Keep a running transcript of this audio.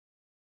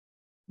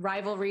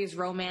rivalries,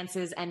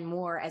 romances, and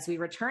more as we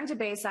return to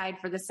Bayside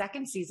for the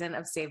second season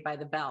of Saved by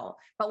the Bell.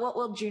 But what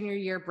will junior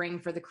year bring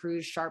for the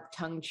crew's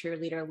sharp-tongued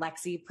cheerleader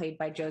Lexi, played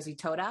by Josie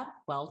Totah?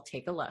 Well,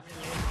 take a look.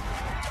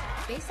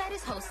 Bayside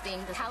is hosting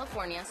the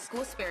California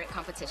School Spirit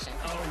Competition.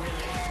 Oh,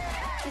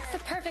 really? It's the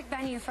perfect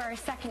venue for our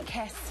second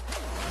kiss.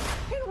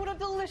 And what a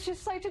delicious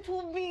sight it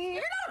will be.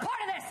 You're not a part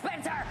of this,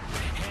 Spencer!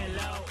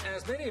 Hello.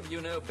 As many of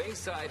you know,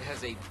 Bayside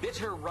has a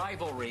bitter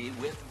rivalry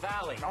with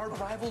Valley. Our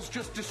rivals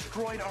just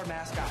destroyed our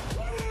mascot.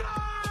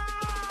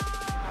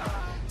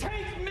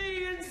 Take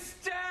me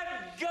instead,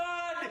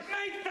 God!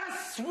 Make the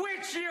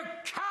switch, you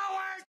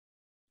coward!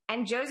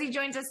 And Josie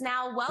joins us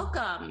now.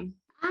 Welcome.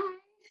 Hi.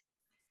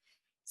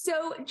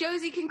 So,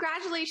 Josie,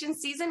 congratulations.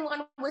 Season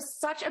 1 was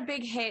such a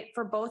big hit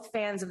for both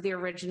fans of the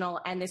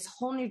original and this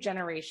whole new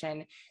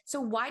generation.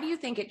 So why do you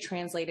think it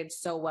translated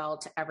so well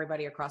to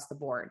everybody across the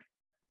board?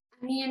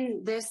 I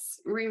mean, this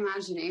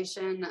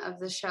reimagination of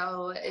the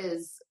show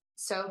is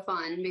so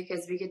fun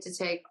because we get to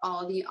take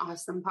all the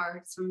awesome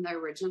parts from the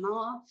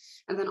original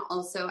and then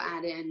also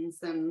add in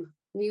some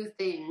new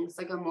things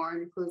like a more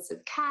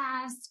inclusive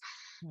cast,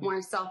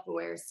 more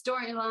self-aware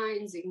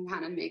storylines. You can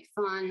kind of make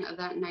fun of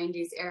that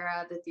 90s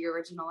era that the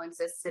original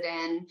existed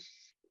in.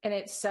 And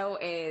it so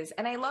is.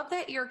 And I love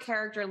that your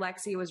character,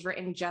 Lexi, was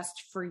written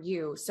just for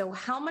you. So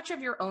how much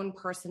of your own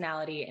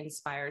personality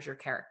inspires your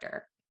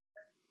character?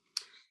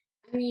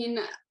 I mean,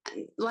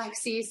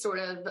 Lexi sort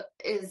of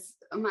is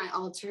my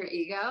alter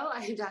ego.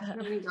 I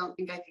definitely don't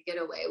think I could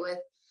get away with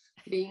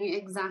being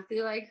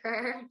exactly like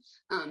her,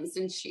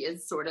 since she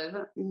is sort of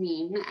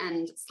mean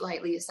and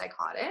slightly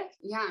psychotic.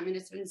 Yeah, I mean,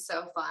 it's been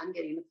so fun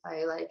getting to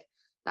play like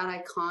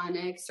that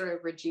iconic sort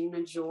of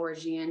Regina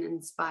Georgian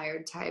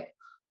inspired type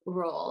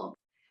role.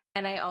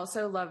 And I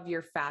also love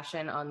your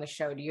fashion on the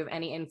show. Do you have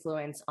any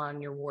influence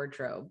on your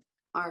wardrobe?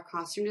 Our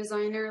costume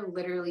designer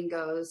literally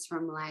goes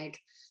from like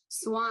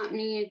swap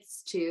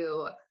meets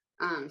to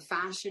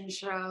fashion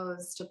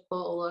shows to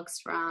pull looks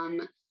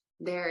from.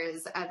 There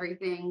is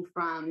everything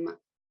from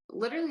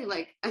literally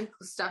like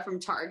stuff from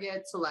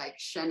Target to like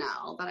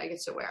Chanel that I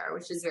get to wear,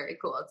 which is very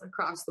cool. It's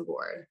across the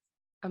board.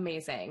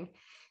 Amazing.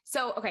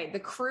 So, okay, the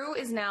crew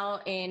is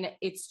now in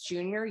its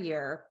junior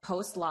year,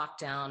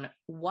 post-lockdown.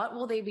 What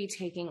will they be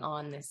taking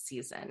on this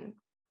season?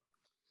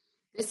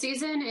 This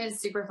season is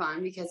super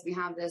fun because we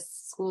have this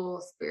school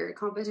spirit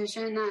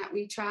competition that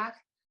we track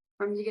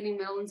from beginning,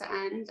 middle, and to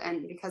end.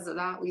 And because of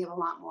that, we have a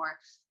lot more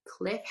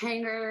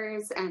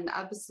cliffhangers and the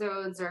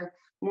episodes are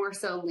more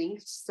so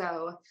linked.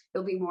 So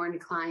you'll be more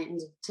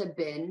inclined to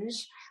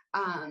binge.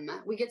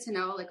 We get to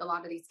know like a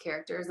lot of these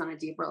characters on a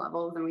deeper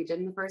level than we did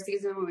in the first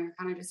season when we were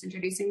kind of just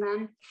introducing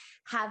them.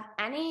 Have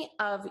any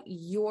of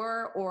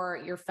your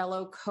or your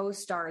fellow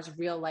co-stars'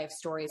 real life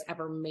stories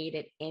ever made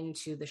it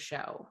into the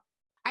show?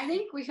 I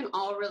think we can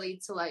all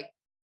relate to like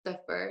the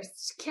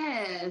first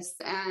kiss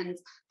and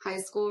high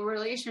school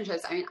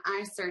relationships. I mean,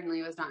 I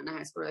certainly was not in a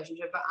high school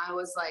relationship, but I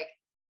was like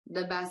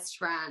the best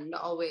friend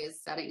always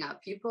setting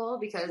up people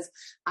because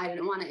I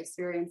didn't want to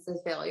experience the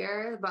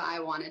failure, but I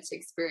wanted to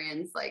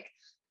experience like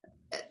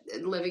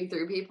living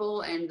through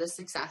people and the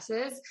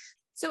successes.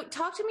 So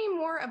talk to me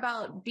more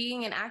about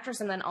being an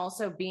actress and then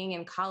also being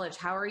in college.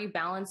 How are you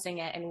balancing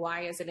it and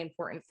why is it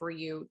important for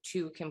you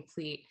to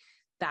complete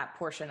that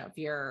portion of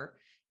your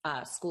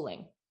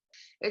schooling?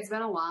 It's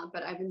been a lot,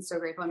 but I've been so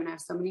grateful. I mean, I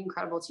have so many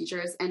incredible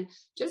teachers and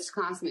just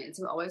classmates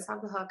who always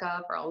have the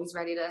hookup, are always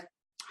ready to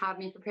have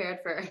me prepared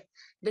for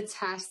the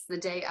test the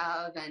day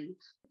of. And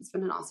it's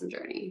been an awesome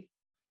journey.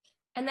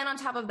 And then on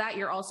top of that,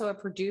 you're also a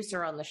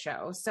producer on the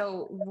show.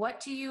 So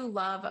what do you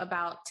love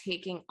about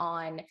taking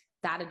on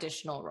that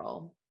additional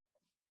role?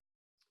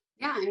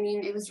 Yeah, I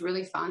mean, it was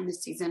really fun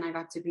this season. I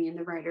got to be in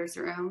the writer's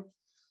room,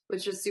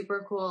 which was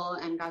super cool,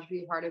 and got to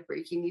be a part of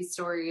breaking these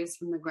stories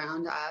from the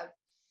ground up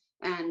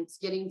and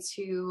getting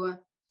to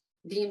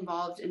be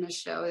involved in a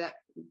show that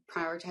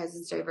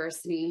prioritizes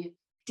diversity.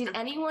 Did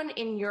anyone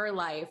in your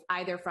life,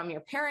 either from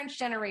your parents'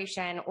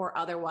 generation or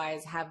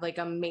otherwise, have like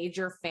a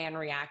major fan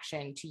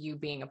reaction to you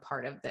being a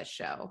part of this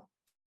show?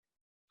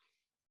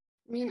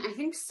 I mean, I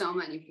think so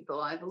many people.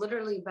 I've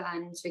literally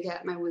been to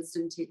get my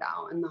wisdom teeth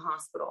out in the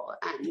hospital,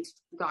 and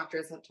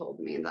doctors have told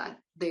me that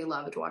they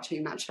loved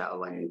watching that show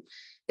when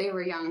they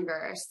were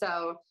younger.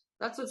 So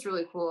that's what's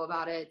really cool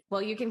about it.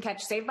 Well, you can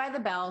catch Saved by the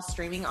Bell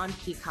streaming on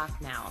Peacock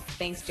now.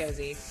 Thanks,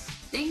 Josie.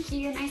 Thank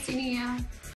you. Nice meeting you.